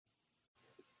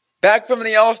Back from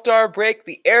the All-Star break,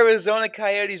 the Arizona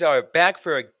Coyotes are back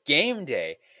for a game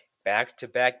day.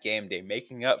 Back-to-back game day,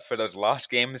 making up for those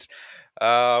lost games,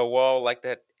 like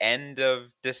that end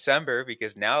of December,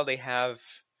 because now they have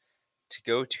to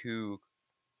go to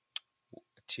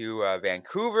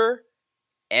Vancouver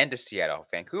and to Seattle.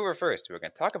 Vancouver first. We're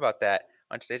going to talk about that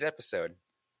on today's episode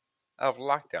of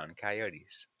Locked On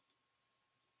Coyotes.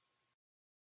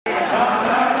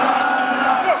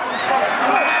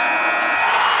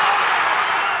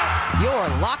 You're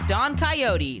Locked On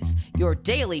Coyotes, your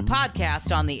daily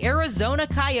podcast on the Arizona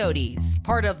Coyotes,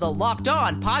 part of the Locked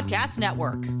On Podcast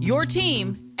Network, your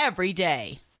team every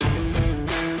day.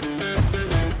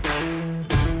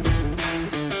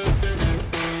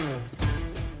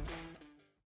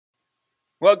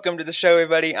 Welcome to the show,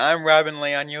 everybody. I'm Robin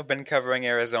Leonio. Been covering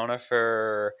Arizona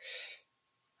for,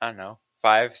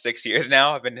 5-6 years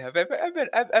now.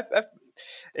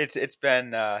 It's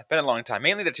been a long time.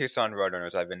 Mainly the Tucson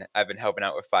Roadrunners. I've been helping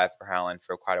out with Five for Howling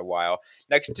for quite a while.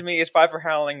 Next to me is Five for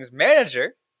Howling's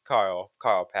manager, Carl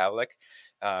Pavlik.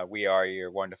 We are your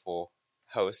wonderful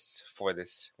hosts for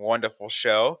this wonderful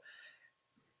show.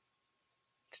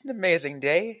 It's an amazing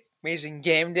day, amazing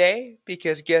game day,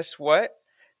 because guess what?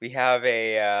 We have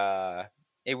a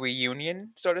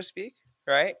reunion, so to speak,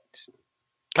 right?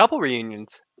 Couple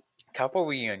reunions.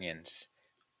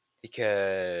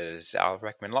 Because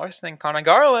Oliver Ekman-Larsson and Connor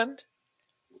Garland,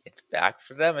 it's back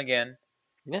for them again.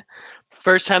 Yeah.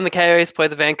 First time the Coyotes play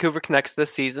the Vancouver Canucks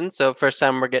this season, so first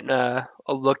time we're getting a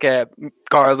look at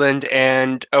Garland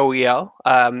and OEL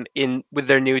with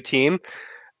their new team.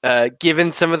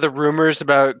 Given some of the rumors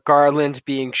about Garland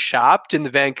being shopped and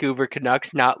the Vancouver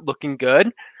Canucks not looking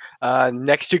good,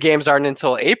 next two games aren't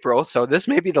until April, so this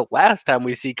may be the last time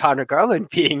we see Connor Garland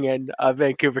being in a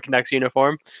Vancouver Canucks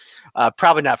uniform.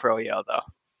 Probably not for OEL, though.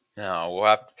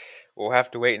 No, we'll have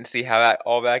to wait and see how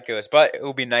all that goes. But it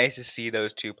will be nice to see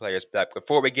those two players back.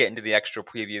 Before we get into the extra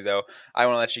preview, though, I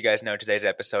want to let you guys know today's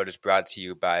episode is brought to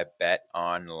you by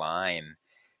BetOnline.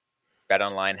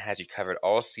 BetOnline has you covered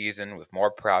all season with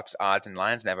more props, odds, and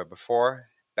lines than ever before.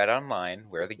 BetOnline,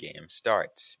 where the game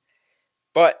starts.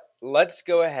 But let's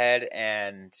go ahead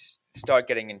and start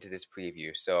getting into this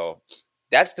preview. So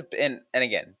that's the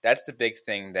big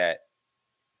thing that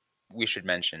we should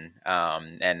mention.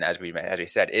 And as we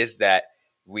said, is that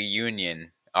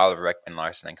reunion, Oliver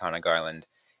Ekman-Larsson and Connor Garland.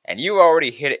 And you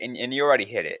already hit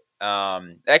it.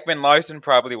 Ekman-Larsson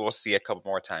probably will see a couple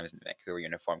more times in the Vancouver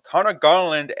uniform. Connor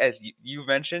Garland, as you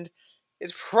mentioned,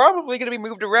 is probably going to be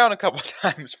moved around a couple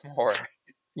times more.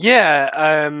 Yeah,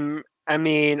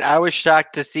 I was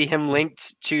shocked to see him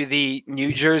linked to the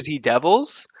New Jersey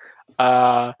Devils,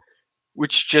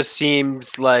 which just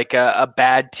seems like a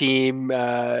bad team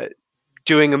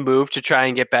doing a move to try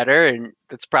and get better, and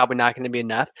that's probably not going to be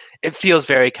enough. It feels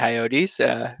very Coyotes.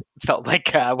 Felt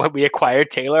like when we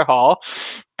acquired Taylor Hall,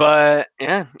 but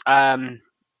yeah,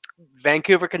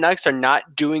 Vancouver Canucks are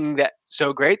not doing that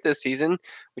so great this season,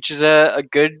 which is a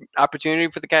good opportunity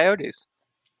for the Coyotes.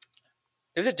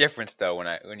 There's a difference though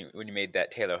when you made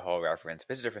that Taylor Hall reference.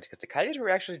 There's a difference because the Coyotes were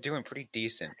actually doing pretty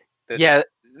decent. The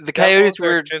Coyotes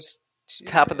were just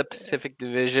top of the Pacific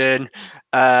Division.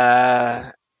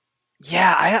 I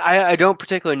don't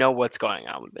particularly know what's going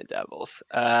on with the Devils.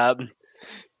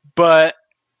 But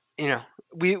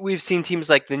we've seen teams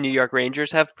like the New York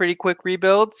Rangers have pretty quick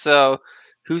rebuilds, so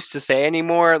who's to say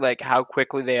anymore like how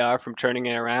quickly they are from turning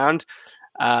it around.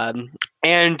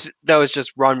 And that was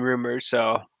just run rumors,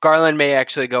 so Garland may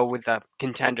actually go with a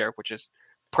contender, which is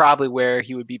probably where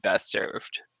he would be best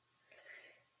served.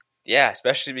 Yeah,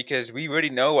 especially because we already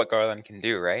know what Garland can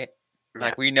do, right?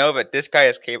 Like, we know that this guy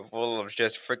is capable of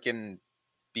just freaking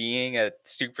being a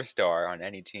superstar on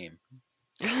any team.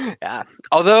 Yeah.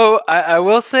 Although, I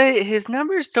will say his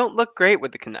numbers don't look great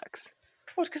with the Canucks.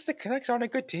 Well, it's because the Canucks aren't a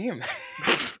good team.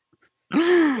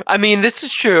 I mean, this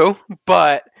is true,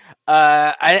 but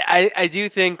I do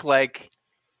think, like,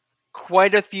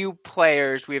 quite a few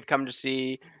players we have come to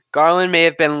see. Garland may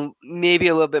have been maybe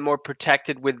a little bit more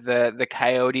protected with the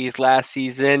Coyotes last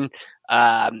season.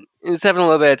 He's having a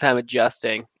little bit of time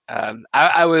adjusting.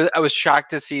 I was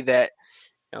shocked to see that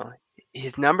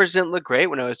his numbers didn't look great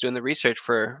when I was doing the research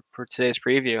for today's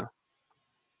preview.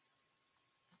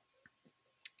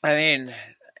 I mean,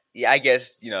 yeah, I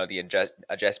guess the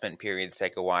adjustment periods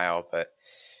take a while, but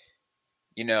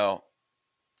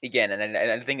again, and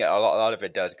I think a lot of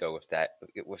it does go with that,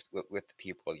 with the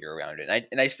people you're around.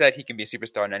 And I said he can be a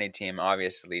superstar on any team.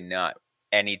 Obviously, not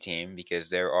any team, because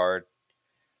there are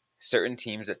certain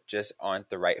teams that just aren't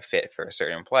the right fit for a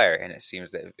certain player, and it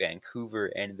seems that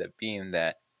Vancouver ended up being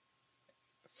that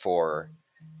for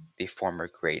the former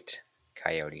great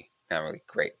Coyote. not really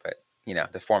great, but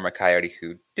the former Coyote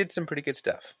who did some pretty good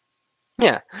stuff.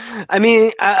 Yeah, I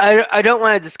mean, I don't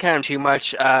want to discount him too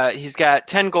much. He's got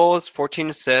 10 goals, 14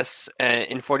 assists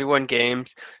in 41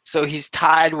 games, so he's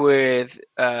tied with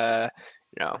Brock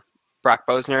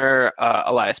Bosner,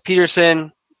 Elias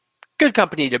Peterson. Good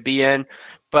company to be in.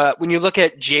 But when you look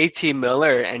at JT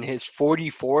Miller and his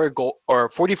 44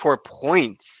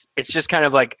 points, it's just kind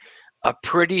of like a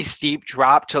pretty steep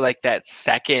drop to like that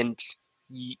second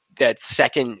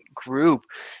group.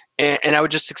 And I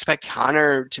would just expect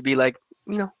Connor to be like,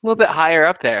 a little bit higher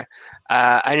up there.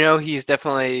 I know he's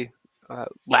definitely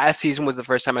last season was the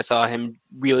first time I saw him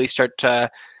really start to,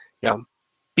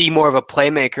 be more of a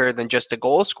playmaker than just a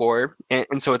goal scorer.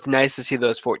 And so it's nice to see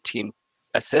those 14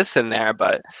 assists in there.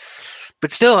 But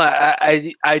still,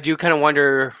 I do kind of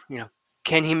wonder,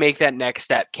 can he make that next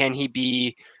step? Can he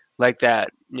be like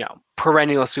that,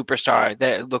 perennial superstar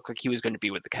that it looked like he was going to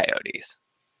be with the Coyotes?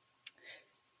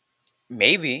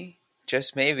 Maybe,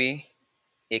 just maybe,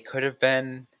 it could have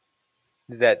been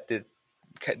that the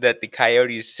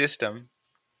Coyotes system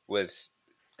was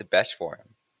the best for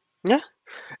him. Yeah,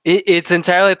 it's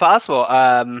entirely possible.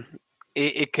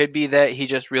 It could be that he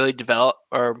just really developed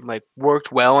or like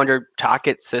worked well under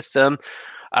Tocchet's system.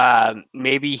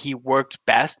 Maybe he worked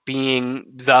best being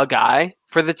the guy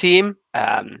for the team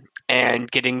and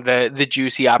getting the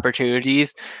juicy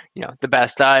opportunities, the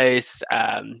best ice,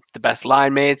 the best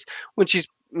line mates, which he's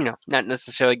not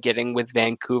necessarily getting with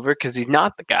Vancouver because he's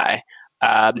not the guy.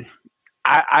 I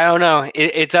don't know.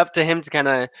 It's up to him to kind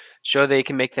of show that he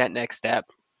can make that next step.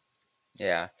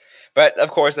 Yeah. But,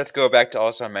 of course, let's go back to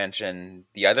also mention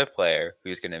the other player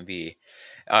who's going to be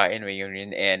in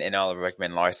reunion and Oliver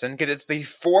Ekman-Larsson, because it's the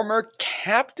former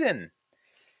captain.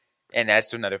 And that's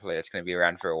to another player that's going to be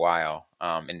around for a while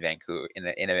in Vancouver, in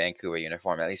a Vancouver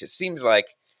uniform. At least it seems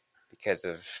like, because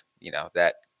of,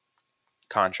 that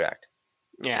contract.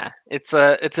 Yeah, it's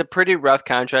a pretty rough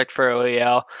contract for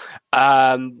OEL.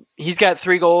 He's got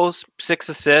 3 goals, 6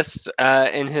 assists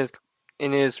in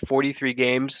his 43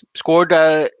 games. Scored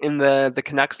in the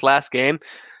Canucks last game.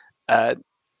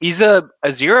 He's a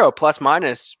 0 plus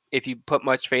minus if you put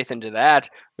much faith into that,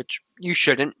 which you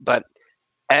shouldn't. But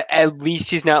at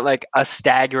least he's not like a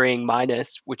staggering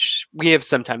minus, which we have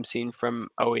sometimes seen from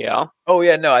OEL. Oh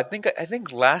yeah, no, I think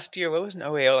last year, what was an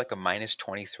OEL, like a minus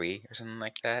 23 or something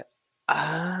like that?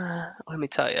 Let me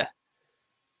tell you.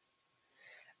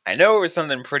 I know it was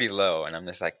something pretty low, and I'm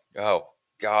just like, oh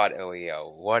God,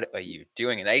 OEL, what are you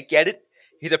doing? And I get it.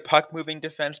 He's a puck-moving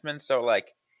defenseman, so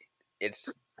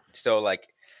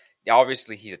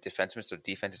obviously he's a defenseman, so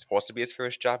defense is supposed to be his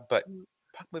first job. But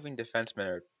puck-moving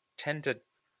defensemen tend to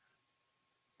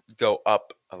go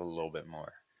up a little bit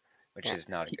more, which is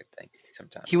not a good thing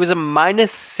sometimes. He was a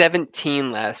minus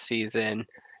 17 last season.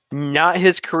 Not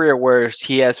his career worst.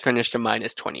 He has finished a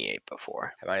minus 28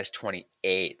 before. Minus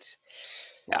 28.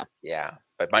 Yeah. Yeah.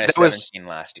 But minus 17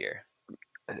 last year.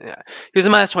 Yeah. He was a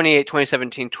minus 28,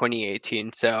 2017,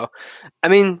 2018. So, I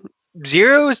mean,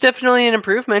 0 is definitely an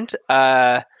improvement.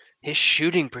 His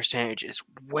shooting percentage is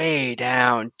way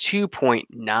down,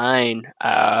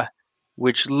 2.9,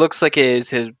 which looks like it is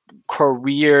his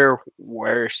career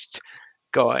worst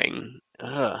going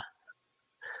a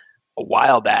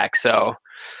while back. So,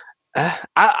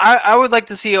 I would like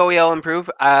to see OEL improve.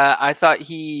 I thought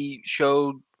he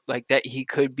showed like that he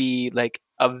could be like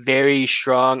a very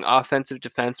strong offensive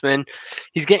defenseman.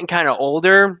 He's getting kind of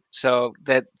older, so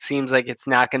that seems like it's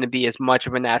not going to be as much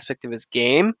of an aspect of his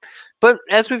game. But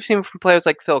as we've seen from players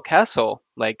like Phil Kessel,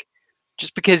 like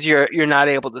just because you're not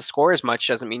able to score as much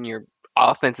doesn't mean your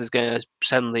offense is going to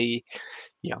suddenly,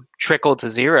 trickle to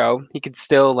 0. He could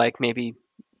still like maybe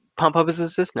pump up his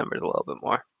assist numbers a little bit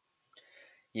more.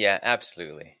 Yeah,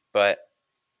 absolutely. But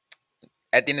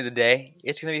at the end of the day,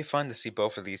 it's going to be fun to see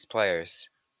both of these players.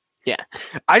 Yeah.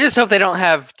 I just hope they don't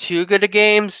have too good of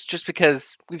games, just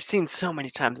because we've seen so many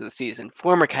times this season,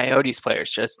 former Coyotes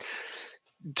players just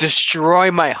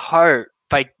destroy my heart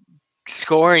by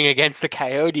scoring against the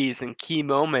Coyotes in key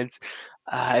moments.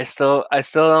 I still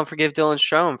don't forgive Dylan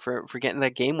Strome for getting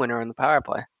that game winner on the power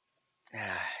play.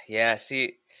 Yeah,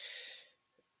 see,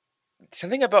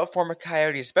 something about former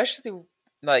Coyotes, especially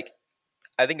like,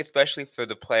 I think especially for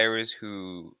the players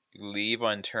who leave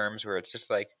on terms where it's just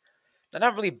like,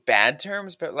 not really bad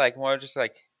terms, but like more just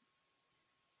like,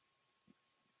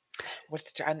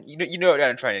 what's the term? You know what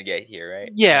I'm trying to get here,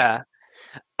 right? Yeah.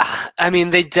 I mean,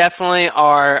 they definitely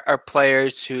are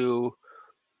players who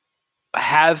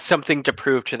have something to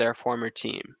prove to their former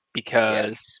team,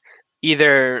 because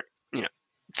either,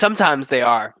 sometimes they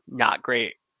are not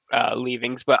great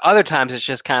leavings, but other times it's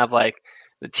just kind of like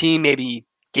the team maybe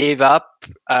gave up,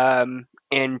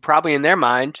 and probably in their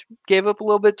mind gave up a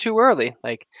little bit too early.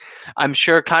 Like, I'm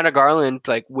sure Connor Garland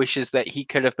wishes that he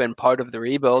could have been part of the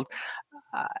rebuild.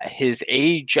 His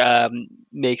age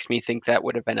makes me think that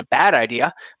would have been a bad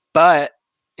idea, but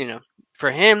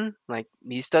for him,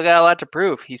 he's still got a lot to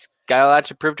prove. He's got a lot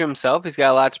to prove to himself. He's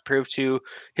got a lot to prove to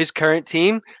his current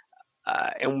team,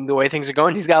 and the way things are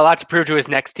going, he's got a lot to prove to his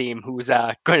next team, who's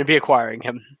going to be acquiring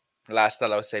him. Last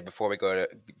thought I'll say before we go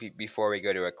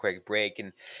to a quick break,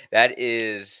 and that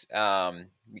is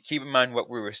keep in mind what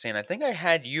we were saying. I think I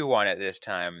had you on it this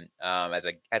time as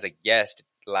a guest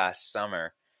last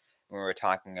summer when we were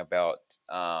talking about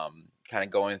kind of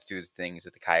going through the things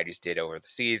that the Coyotes did over the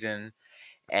season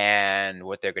and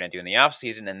what they're going to do in the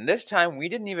offseason. And this time we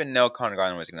didn't even know Connor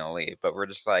Garland was going to leave, but we're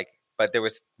just but there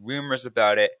was rumors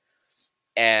about it,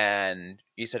 and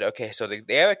you said, okay, so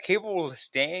they are capable of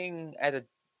staying as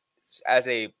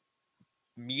a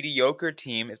mediocre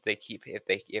team if they keep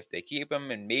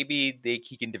him, and maybe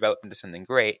he can develop into something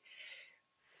great.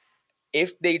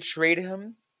 If they trade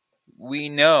him, we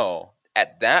know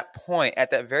at that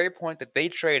very point that they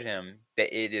trade him,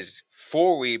 that it is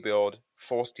full rebuild,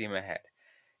 full steam ahead,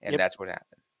 and that's what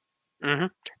happened. Mm-hmm.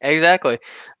 Exactly.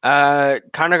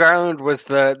 Connor Garland was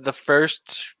the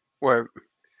first, or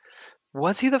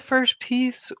was he the first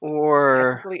piece,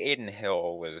 or technically Adin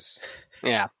Hill was?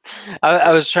 Yeah,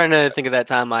 I was trying to think of that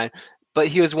timeline, but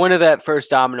he was one of that first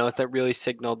dominoes that really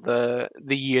signaled the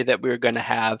year that we were going to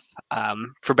have,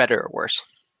 for better or worse.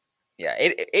 Yeah,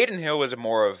 Adin Hill was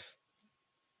more of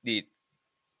the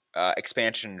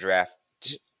expansion draft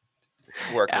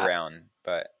workaround,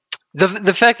 but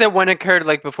the fact that one occurred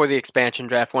before the expansion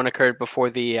draft, one occurred before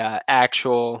the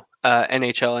actual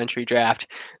NHL entry draft,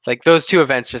 those two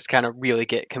events just kind of really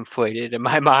get conflated in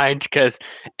my mind because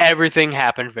everything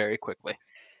happened very quickly.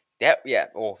 Yeah.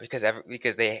 Well, because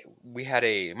we had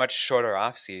a much shorter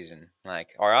off season.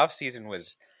 Our off season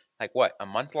was what, a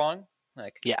month long?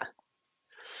 Yeah.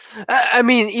 I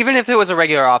mean, even if it was a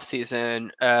regular off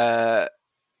season, Bill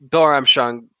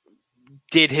Armstrong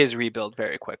did his rebuild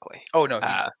very quickly. Oh no,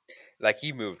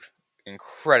 he moved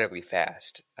incredibly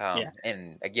fast.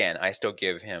 And again, I still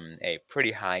give him a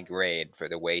pretty high grade for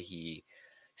the way he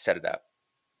set it up.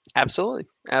 Absolutely.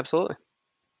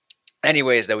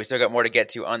 Anyways, though, we still got more to get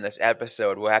to on this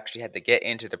episode. We'll actually have to get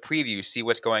into the preview, see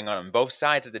what's going on both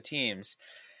sides of the teams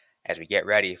as we get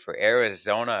ready for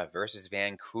Arizona versus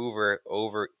Vancouver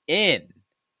over in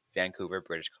Vancouver,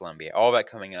 British Columbia. All that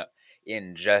coming up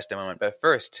in just a moment. But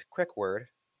first, quick word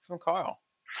from Carl.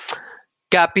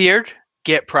 Got beard?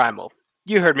 Get Primal.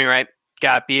 You heard me right.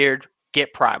 Got beard?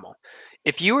 Get Primal.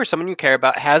 If you or someone you care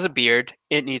about has a beard,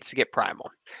 it needs to get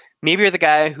Primal. Maybe you're the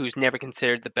guy who's never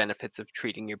considered the benefits of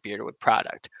treating your beard with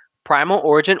product. Primal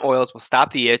Origin oils will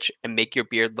stop the itch and make your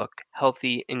beard look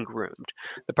healthy and groomed.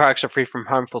 The products are free from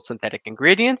harmful synthetic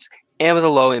ingredients and with a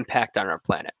low impact on our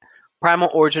planet.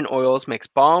 Primal Origin oils makes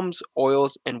balms,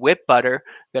 oils, and whipped butter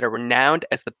that are renowned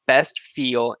as the best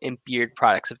feel and beard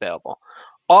products available.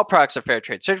 All products are fair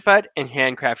trade certified and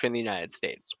handcrafted in the United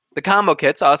States. The combo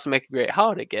kits also make a great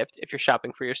holiday gift. If you're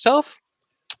shopping for yourself,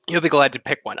 you'll be glad to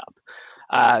pick one up.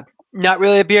 Not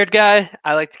really a beard guy.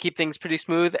 I like to keep things pretty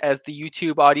smooth, as the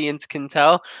YouTube audience can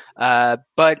tell.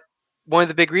 But one of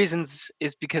the big reasons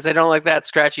is because I don't like that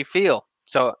scratchy feel.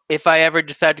 So if I ever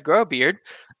decide to grow a beard,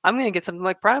 I'm going to get something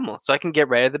like Primal so I can get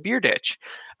rid of the beard itch.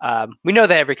 We know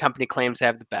that every company claims to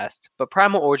have the best, but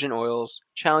Primal Origin Oils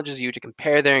challenges you to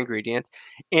compare their ingredients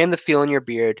and the feel in your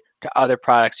beard to other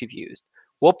products you've used.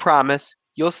 We'll promise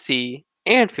you'll see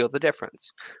and feel the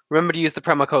difference. Remember to use the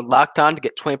promo code LOCKEDON to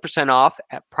get 20% off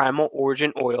at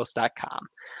primaloriginoils.com.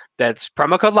 That's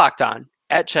promo code LOCKEDON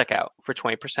at checkout for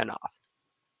 20% off.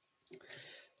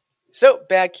 So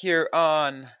back here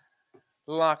on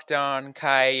Locked On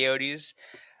Coyotes,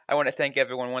 I want to thank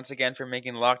everyone once again for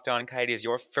making Locked On Coyotes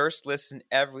your first listen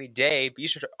every day. Be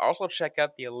sure to also check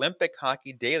out the Olympic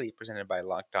Hockey Daily presented by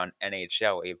Locked On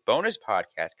NHL, a bonus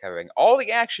podcast covering all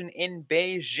the action in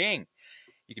Beijing.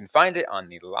 You can find it on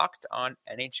the Locked On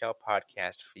NHL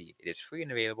podcast feed. It is free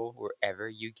and available wherever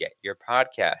you get your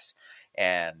podcasts.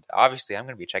 And obviously, I'm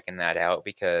going to be checking that out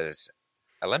because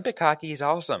Olympic hockey is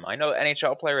awesome. I know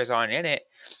NHL players aren't in it,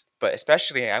 but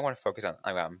especially I want to focus on.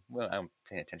 I'm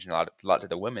paying attention a lot to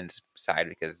the women's side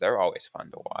because they're always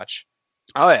fun to watch.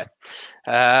 Oh yeah,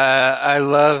 I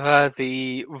love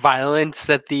the violence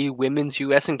that the women's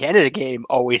U.S. and Canada game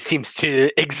always seems to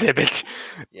exhibit.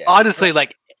 Yeah. Honestly,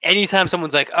 anytime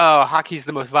someone's like, "Oh, hockey's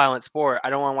the most violent sport," I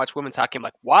don't want to watch women's hockey. I'm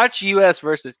like, watch U.S.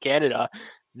 versus Canada.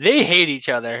 They hate each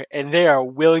other and they are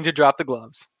willing to drop the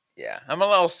gloves. Yeah, I'm a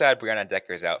little sad Brianna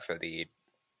Decker's out for the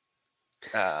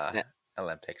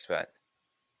Olympics, but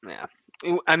Yeah.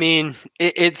 I mean,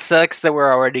 it sucks that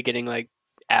we're already getting like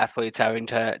athletes having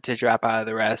to drop out of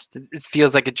the rest. It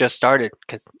feels like it just started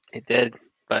because it did,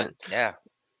 but yeah.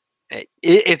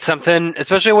 it's something,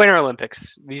 especially Winter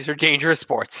Olympics. These are dangerous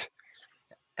sports.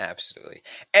 Absolutely.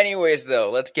 Anyways, though,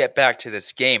 let's get back to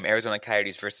this game. Arizona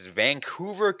Coyotes versus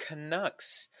Vancouver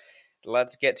Canucks.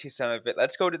 Let's get to some of it.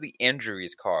 Let's go to the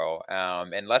injuries, Carl.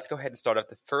 And let's go ahead and start off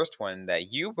the first one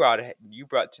that you brought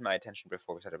to my attention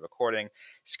before we started recording.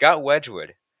 Scott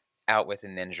Wedgwood out with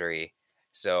an injury,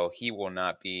 so he will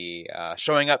not be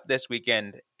showing up this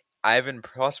weekend. Ivan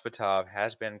Prosvetov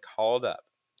has been called up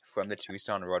from the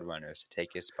Tucson Roadrunners to take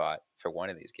his spot for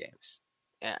one of these games.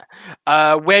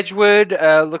 Yeah. Wedgwood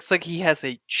looks like he has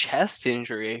a chest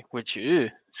injury, which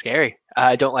scary.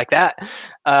 I don't like that.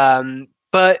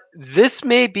 But this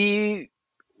may be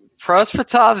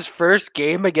Prosvetov's first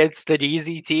game against an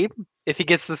easy team if he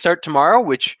gets to start tomorrow,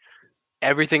 which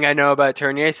everything I know about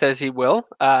Tournier says he will.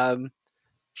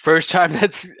 First time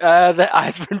that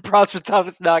Ivan Prosvetov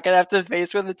is not going to have to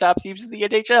face one of the top teams in the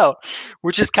NHL,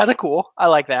 which is kind of cool. I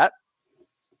like that.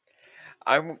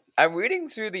 I'm reading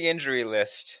through the injury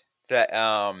list that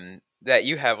that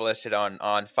you have listed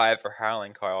on 5 for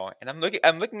Howling, Carl, and I'm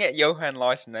looking at Johan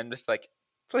Larsson, and I'm just like,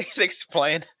 please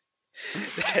explain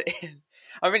that.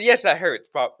 I mean, yes, that hurts,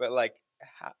 but like,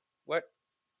 what?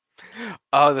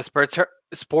 Oh, the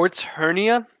sports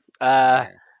hernia. Yeah.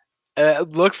 It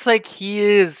looks like he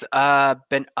is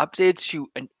been updated to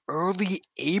an early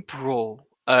April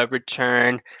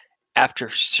return after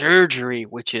surgery,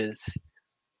 which is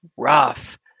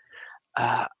rough.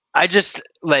 I just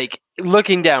like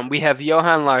looking down. We have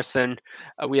Johan Larsson,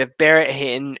 we have Barrett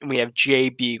Hayton, and we have Jay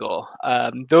Beagle.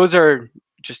 Those are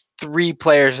just 3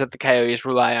 players that the Coyotes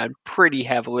rely on pretty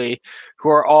heavily, who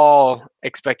are all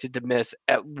expected to miss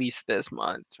at least this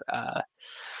month.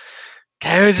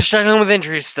 Coyotes are struggling with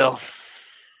injuries still.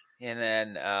 And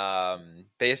then,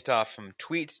 based off some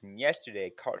tweets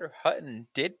yesterday, Carter Hutton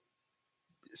did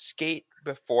skate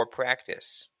before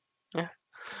practice. Yeah.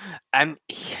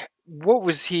 What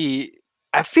was he?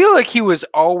 I feel like he was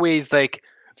always like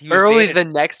early the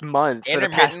next month.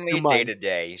 Intermittently, day to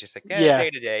day. He's just like, yeah, day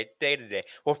to day.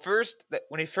 Well,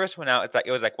 when he first went out,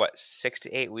 it was like what, 6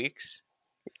 to 8 weeks?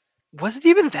 Was it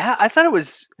even that? I thought it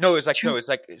was. No, it was like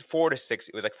 4 to 6.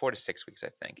 It was like 4 to 6 weeks, I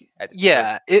think.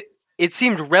 Yeah, it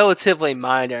seemed relatively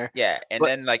minor. Yeah, and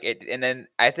then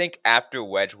I think after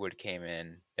Wedgwood came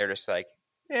in, they're just like,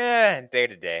 day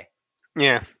to day.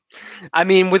 Yeah. I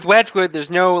mean, with Wedgwood, there's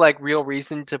no like real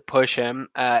reason to push him.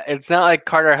 It's not like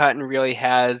Carter Hutton really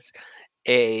has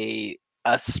a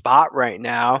spot right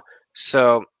now.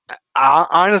 So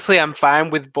honestly, I'm fine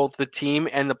with both the team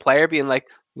and the player being like,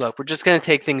 look, we're just going to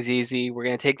take things easy. We're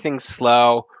going to take things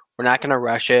slow. We're not going to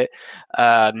rush it.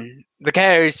 The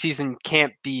Coyotes season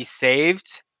can't be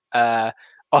saved.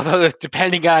 Although,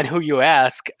 depending on who you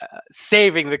ask,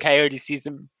 saving the Coyote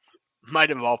season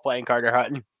might involve playing Carter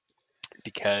Hutton,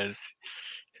 because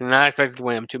he's not expected to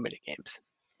win him too many games.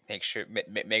 Make sure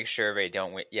they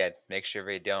don't win. Yeah, make sure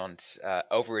they don't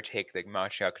overtake the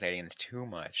Montreal Canadiens too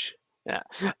much. Yeah,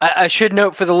 I should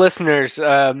note for the listeners,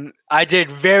 I did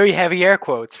very heavy air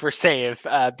quotes for save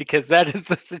because that is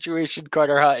the situation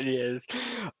Carter Hutton is.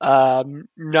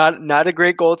 Not a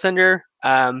great goaltender,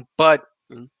 but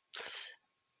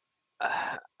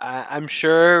I'm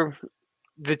sure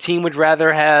the team would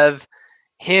rather have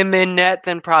him in net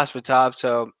than Prosvetov.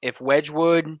 So if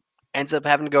Wedgwood ends up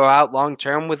having to go out long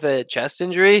term with a chest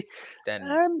injury,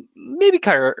 then maybe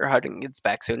Carter Hutton gets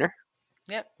back sooner.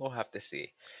 Yeah, we'll have to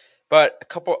see. But a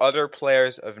couple other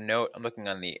players of note, I'm looking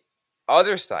on the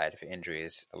other side of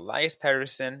injuries. Elias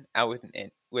Pettersson out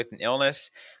with an illness.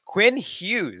 Quinn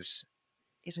Hughes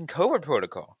is in COVID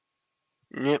protocol.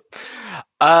 Yep.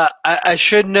 I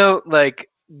should note, like,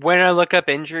 when I look up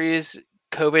injuries,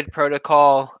 COVID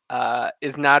protocol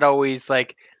is not always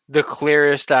like the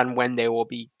clearest on when they will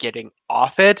be getting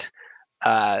off it.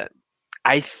 I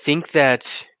think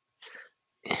that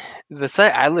the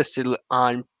site I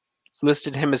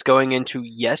listed him as going into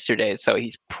yesterday, so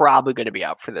he's probably going to be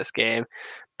out for this game,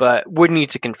 but would need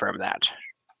to confirm that.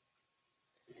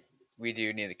 We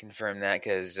do need to confirm that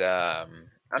because, I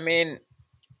mean,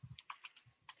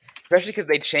 especially because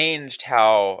they changed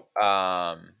how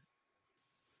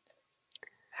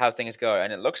things go,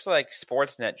 and it looks like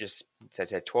Sportsnet just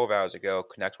said 12 hours ago,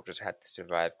 Canucks will just have to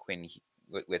survive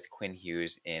with Quinn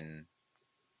Hughes in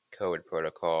COVID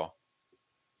protocol.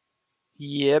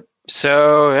 Yep.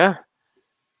 So yeah.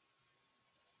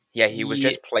 Yeah, he was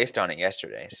just placed on it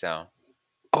yesterday. So.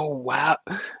 Oh wow!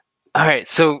 All right,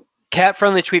 so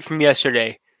cat-friendly tweet from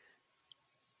yesterday.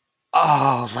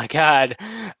 Oh my God.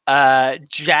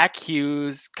 Jack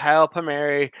Hughes, Kyle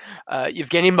Palmieri,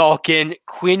 Evgeny Malkin,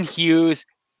 Quinn Hughes,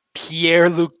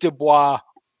 Pierre-Luc Dubois,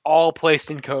 all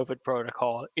placed in COVID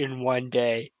protocol in one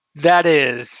day. That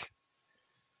is,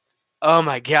 oh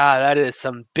my God, that is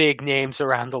some big names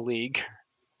around the league.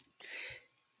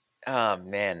 Oh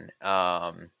man.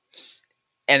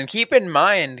 And keep in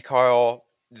mind, Carl,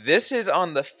 this is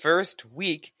on the first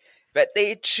week that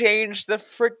they changed the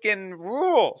freaking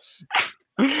rules.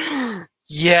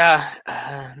 Yeah,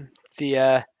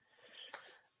 the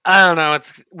I don't know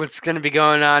what's going to be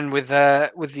going on with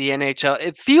the NHL.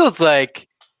 It feels like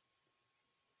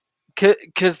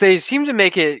because they seem to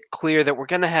make it clear that we're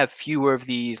going to have fewer of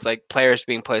these like players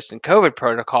being placed in COVID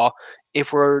protocol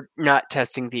if we're not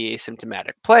testing the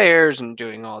asymptomatic players and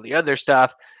doing all the other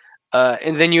stuff.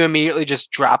 And then you immediately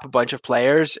just drop a bunch of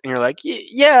players, and you're like,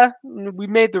 yeah, we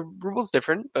made the rules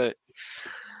different, but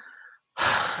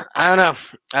I don't know.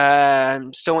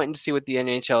 I'm still waiting to see what the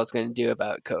NHL is going to do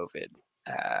about COVID.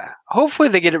 Hopefully,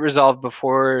 they get it resolved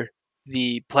before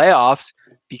the playoffs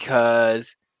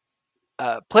because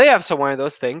playoffs are one of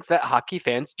those things that hockey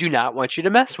fans do not want you to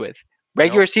mess with.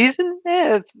 Regular Nope. season,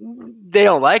 they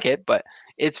don't like it, but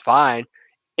it's fine.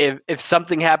 If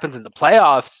something happens in the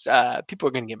playoffs, people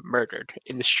are going to get murdered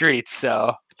in the streets.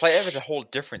 So The playoff is a whole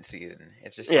different season.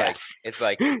 It's just yeah, it's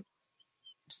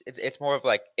more of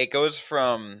like it goes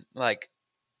from like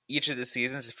each of the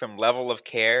seasons from level of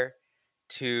care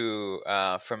to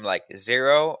from like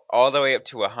 0 all the way up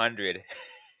to 100.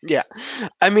 yeah.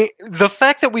 I mean, the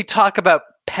fact that we talk about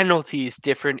penalties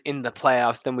different in the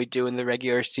playoffs than we do in the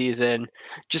regular season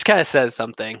just kind of says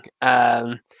something.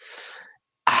 I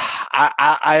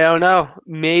don't know.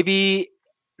 Maybe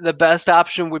the best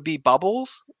option would be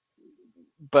bubbles,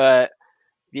 but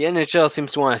the NHL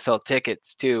seems to want to sell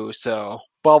tickets too, so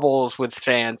bubbles with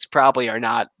fans probably are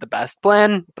not the best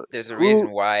plan. But There's a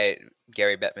reason why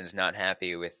Gary Bettman's not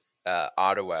happy with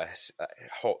Ottawa,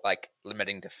 like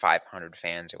limiting to 500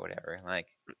 fans or whatever. Like,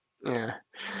 yeah,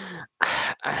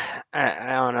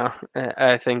 I don't know.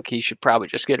 I think he should probably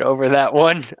just get over that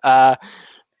one. I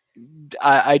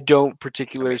don't I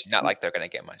particularly. mean, not like they're gonna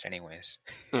get much, anyways.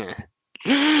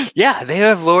 Yeah, they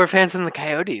have lower fans than the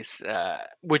Coyotes,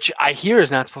 which I hear is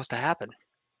not supposed to happen.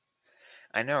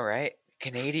 I know, right?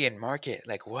 Canadian market,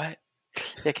 like what?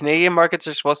 Yeah, Canadian markets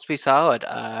are supposed to be solid.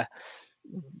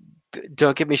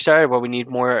 Don't get me started. But we need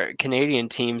more Canadian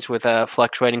teams with a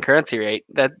fluctuating currency rate.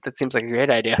 That seems like a great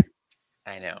idea.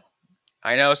 I know.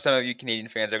 I know some of you Canadian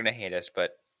fans are gonna hate us,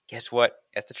 but guess what?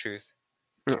 That's the truth.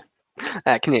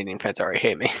 Canadian fans already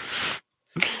hate me.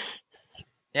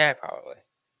 Yeah, probably.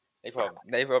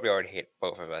 They probably already hate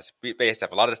both of us based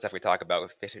off a lot of the stuff we talk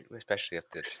about, especially of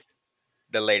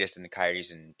the latest in the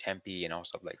Coyotes and Tempe and all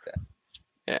stuff like that.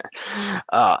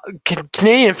 Yeah.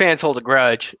 Canadian fans hold a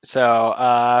grudge.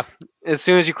 So as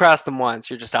soon as you cross them once,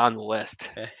 you're just on the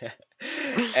list.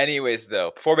 Anyways,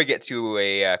 though, before we get to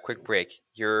a quick break,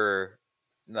 I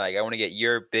want to get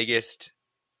your biggest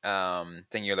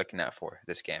thing you're looking at for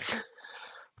this game.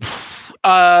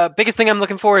 Biggest thing I'm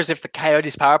looking for is if the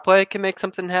Coyotes power play can make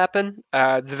something happen.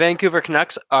 The Vancouver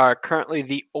Canucks are currently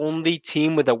the only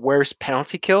team with a worse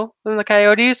penalty kill than the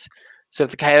Coyotes. So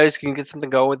if the Coyotes can get something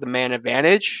going with the man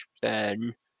advantage,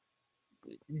 then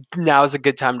now is a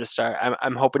good time to start.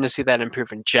 I'm hoping to see that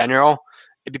improve in general.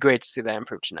 It'd be great to see that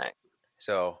improve tonight.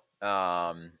 So,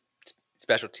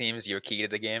 special teams, your key to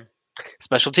the game.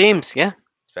 Special teams, yeah.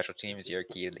 Special teams, your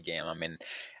key to the game. I mean,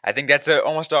 I think that's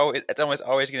almost always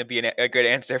going to be a good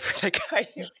answer for the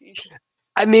Coyotes.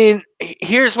 I mean,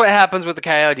 here's what happens with the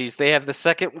Coyotes. They have the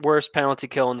second worst penalty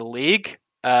kill in the league,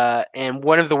 and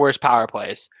one of the worst power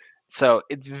plays. So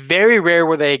it's very rare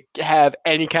where they have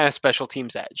any kind of special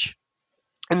teams edge.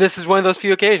 And this is one of those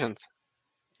few occasions.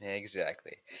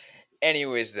 Exactly.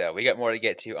 Anyways, though, we got more to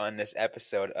get to on this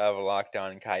episode of Locked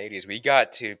On Coyotes. We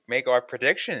got to make our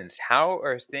predictions. How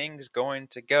are things going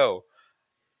to go?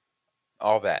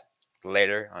 All that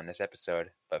later on this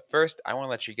episode. But first, I want to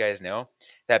let you guys know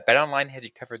that BetOnline has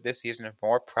you covered this season with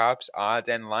more props, odds,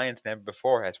 and lines than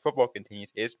before as football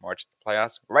continues its march to the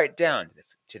playoffs, right down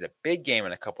to the big game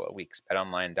in a couple of weeks.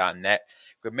 BetOnline.net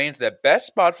remains the best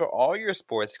spot for all your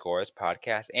sports scores,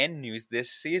 podcasts, and news this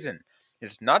season.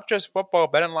 It's not just football.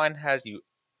 BetOnline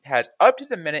has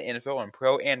up-to-the-minute info on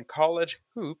pro and college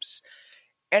hoops,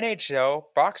 NHL,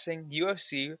 boxing,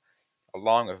 UFC,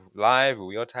 along with live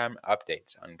real-time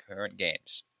updates on current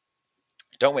games.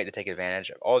 Don't wait to take advantage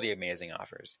of all the amazing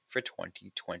offers for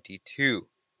 2022.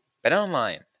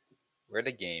 BetOnline, where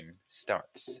the game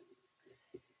starts.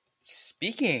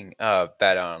 Speaking of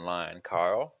BetOnline,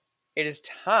 Carl, it is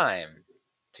time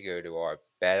to go to our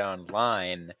Bet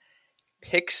Online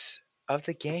picks of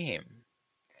the game.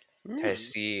 Try to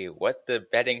see what the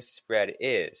betting spread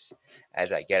is.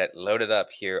 As I get it loaded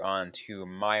up here onto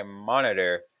my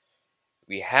monitor,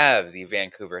 we have the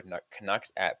Vancouver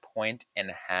Canucks at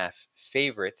 1.5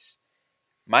 favorites,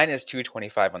 minus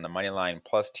 225 on the money line,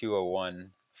 plus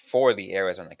 201 for the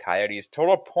Arizona Coyotes.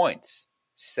 Total points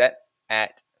set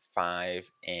at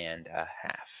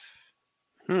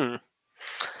 5.5.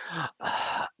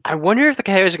 I wonder if the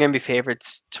Coyotes are going to be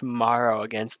favorites tomorrow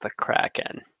against the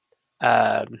Kraken.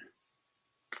 That's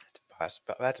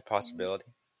a possibility.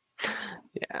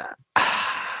 Yeah.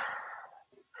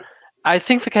 I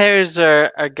think the Coyotes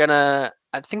are gonna.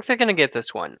 I think they're gonna get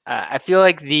this one. I feel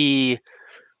like the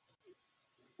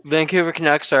Vancouver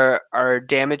Canucks are a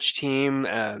damaged team.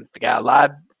 They got a lot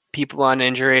of people on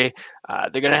injury.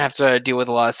 They're gonna have to deal with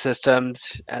a lot of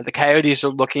systems. The Coyotes are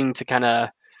looking to kind of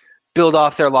build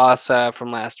off their loss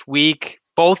from last week.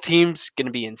 Both teams going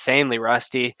to be insanely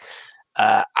rusty.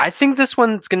 I think this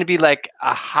one's going to be like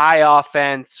a high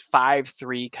offense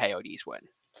 5-3 Coyotes win.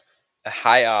 A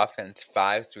high offense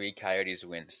 5-3 Coyotes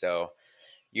win. So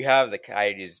you have the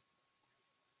Coyotes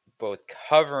both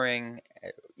covering,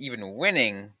 even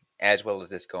winning, as well as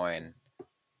this going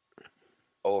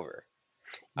over.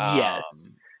 Yeah.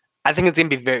 I think it's going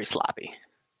to be very sloppy.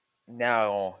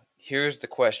 Now, here's the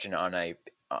question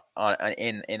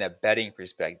in a betting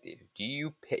perspective. Do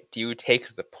you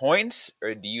take the points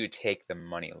or do you take the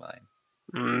money line?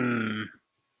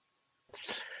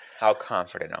 How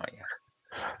confident are you?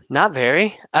 Not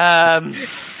very. You're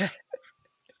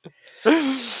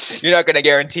not going to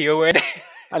guarantee a win?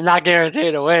 I'm not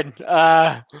guaranteed to win.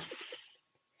 I'd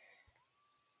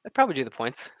probably do the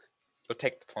points. You'll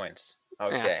take the points.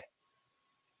 Okay.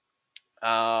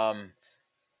 Yeah.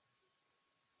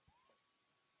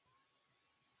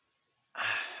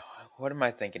 What am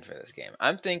I thinking for this game?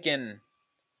 I'm thinking,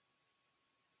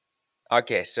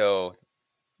 okay, so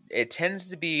it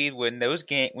tends to be when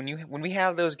we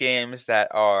have those games that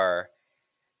are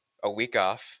a week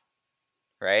off,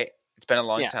 right? It's been a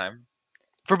long time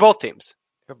for both teams.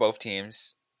 For both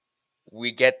teams,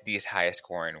 we get these high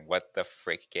scoring what the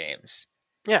frick games.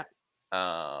 Yeah.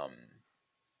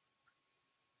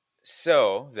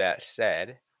 So that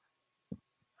said,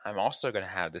 I'm also going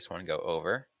to have this one go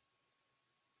over.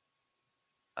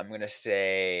 I'm going to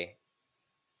say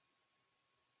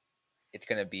it's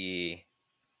going to be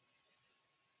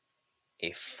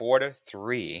a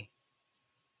 4-3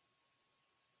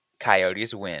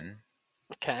 Coyotes win.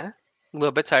 Okay. A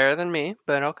little bit higher than me,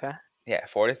 but okay. Yeah,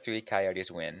 4-3 Coyotes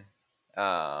win.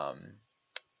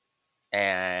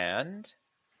 And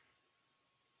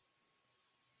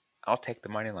I'll take the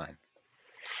money line.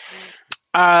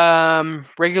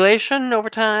 Regulation,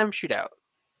 overtime, shootout.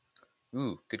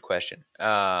 Ooh, good question.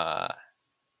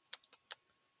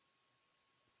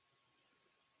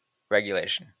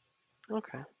 Regulation.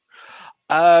 Okay.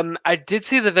 I did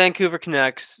see the Vancouver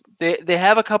Canucks. They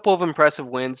have a couple of impressive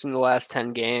wins in the last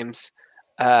 10 games.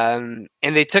 And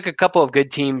they took a couple of good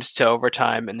teams to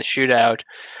overtime in the shootout.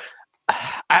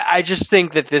 I just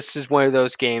think that this is one of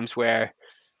those games where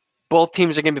both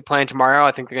teams are going to be playing tomorrow.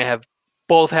 I think they're going to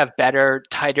both have better,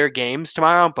 tighter games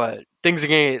tomorrow, but things are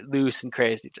going to get loose and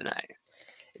crazy tonight.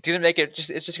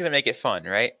 It's just going to make it fun,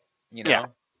 right? You know, yeah.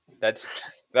 That's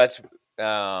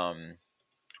what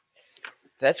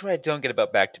I don't get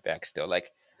about back-to-back still.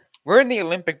 Like, we're in the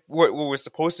Olympic, what was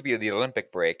supposed to be the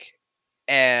Olympic break,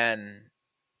 and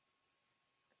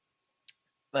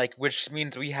like, which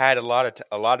means we had a lot of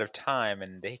time,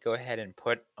 and they go ahead and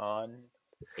put on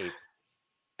a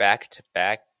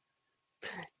back-to-back.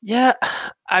 Yeah,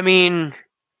 I mean,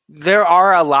 there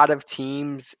are a lot of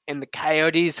teams, and the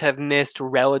Coyotes have missed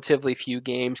relatively few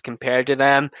games compared to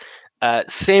them.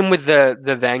 Same with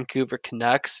the Vancouver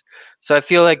Canucks. So I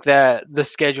feel like the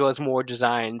schedule is more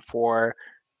designed for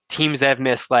teams that have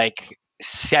missed like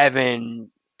 7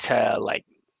 to like,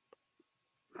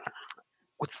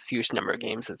 what's the fewest number of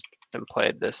games that's been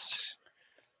played this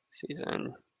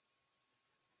season?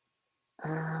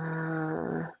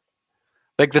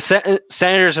 Like the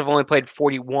Senators have only played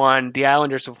 41. The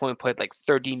Islanders have only played like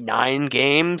 39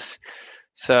 games.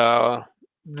 So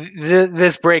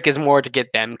this break is more to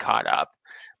get them caught up,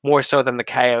 more so than the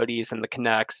Coyotes and the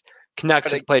Canucks.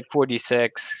 Canucks have played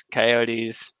 46,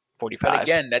 Coyotes 45. But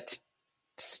again, that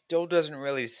still doesn't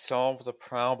really solve the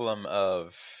problem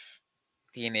of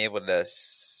being able to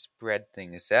spread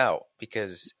things out,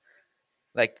 because,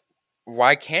 like,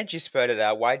 why can't you spread it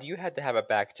out? Why do you have to have a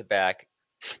back-to-back?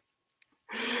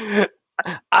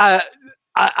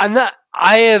 I'm not.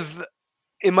 I have,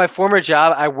 in my former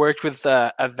job, I worked with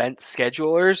event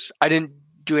schedulers. I didn't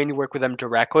do any work with them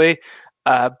directly.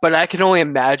 But I can only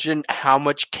imagine how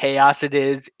much chaos it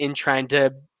is in trying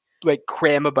to like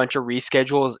cram a bunch of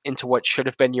reschedules into what should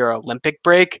have been your Olympic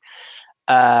break.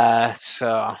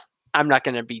 So I'm not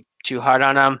going to be too hard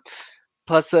on them.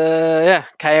 Plus, yeah,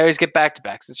 Coyotes get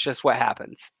back-to-backs. It's just what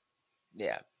happens.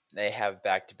 Yeah, they have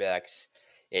back-to-backs.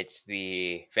 It's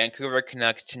the Vancouver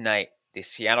Canucks tonight, the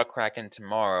Seattle Kraken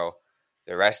tomorrow.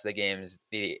 The rest of the games,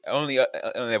 they only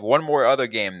have one more other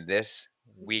game this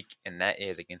week, and that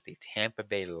is against the Tampa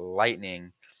Bay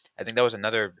Lightning. I think that was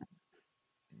another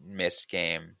missed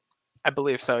game. I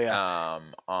believe so, yeah.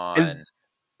 On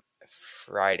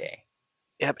Friday.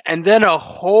 Yep, and then a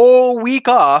whole week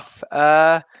off,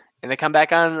 and they come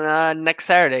back on next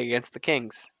Saturday against the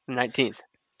Kings, the 19th.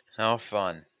 How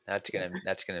fun! That's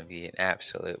gonna be an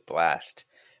absolute blast.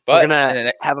 But we're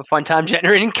gonna have a fun time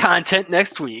generating content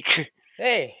next week.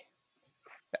 Hey,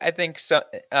 I think so.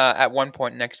 At one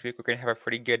point next week, we're gonna have a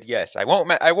pretty good guest. I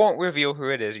won't reveal who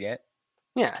it is yet.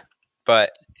 Yeah,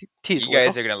 but you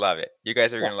guys are gonna love it. You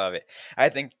guys are gonna love it. I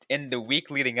think in the week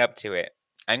leading up to it,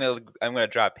 I'm gonna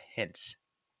drop hints.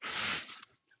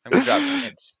 I'm gonna drop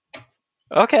hints.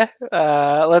 Okay.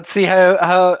 Let's see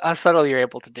how subtle you're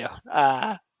able to do.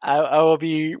 I will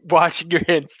be watching your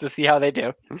hints to see how they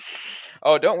do.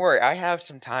 Oh, don't worry. I have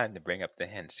some time to bring up the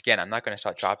hints. Again, I'm not going to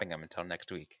start dropping them until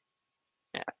next week.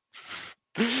 Yeah.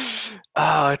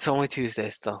 Oh, it's only Tuesday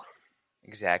still.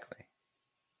 Exactly.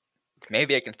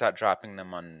 Maybe I can start dropping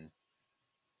them on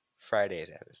Friday's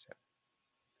episode.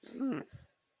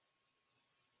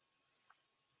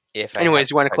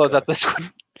 Anyways, you want to close out this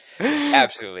one?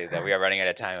 Absolutely, though. We are running out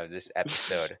of time of this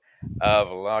episode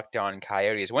of Locked On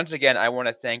Coyotes. Once again, I want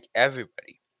to thank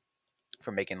everybody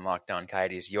for making Locked On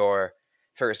Coyotes your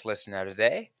first listen of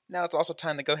today. Now it's also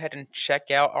time to go ahead and check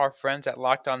out our friends at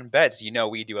Locked On Bets. You know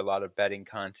we do a lot of betting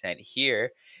content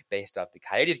here based off the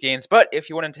Coyotes games, but if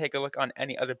you want to take a look on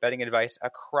any other betting advice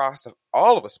across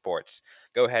all of the sports,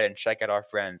 go ahead and check out our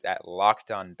friends at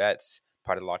Locked On Bets,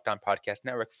 part of the Locked On Podcast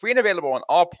Network, free and available on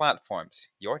all platforms.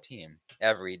 Your team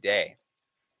every day.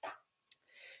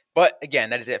 But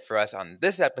again, that is it for us on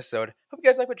this episode. Hope you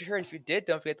guys like what you heard. If you did,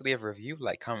 don't forget to leave a review,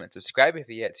 like, comment, subscribe if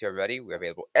you yet to already. We're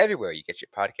available everywhere you get your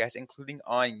podcasts, including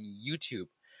on YouTube.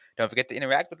 Don't forget to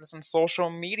interact with us on social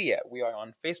media. We are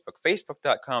on Facebook,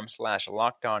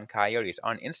 facebook.com/LockedOnCoyotes,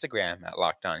 on Instagram at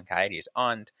LockedOnCoyotes,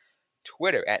 on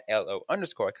Twitter at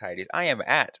LO_Coyotes. I am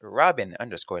at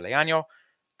Robin_Leano.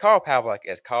 Carl Pavlik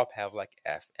is Carl Pavlik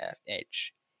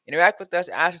FFH. Interact with us,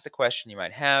 ask us a question you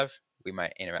might have. We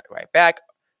might interact right back,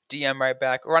 DM right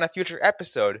back, or on a future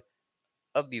episode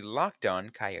of the Locked On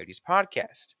Coyotes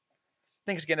podcast.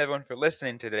 Thanks again, everyone, for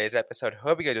listening to today's episode.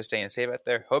 Hope you guys are staying safe out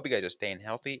there. Hope you guys are staying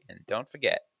healthy. And don't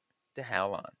forget to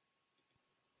howl on.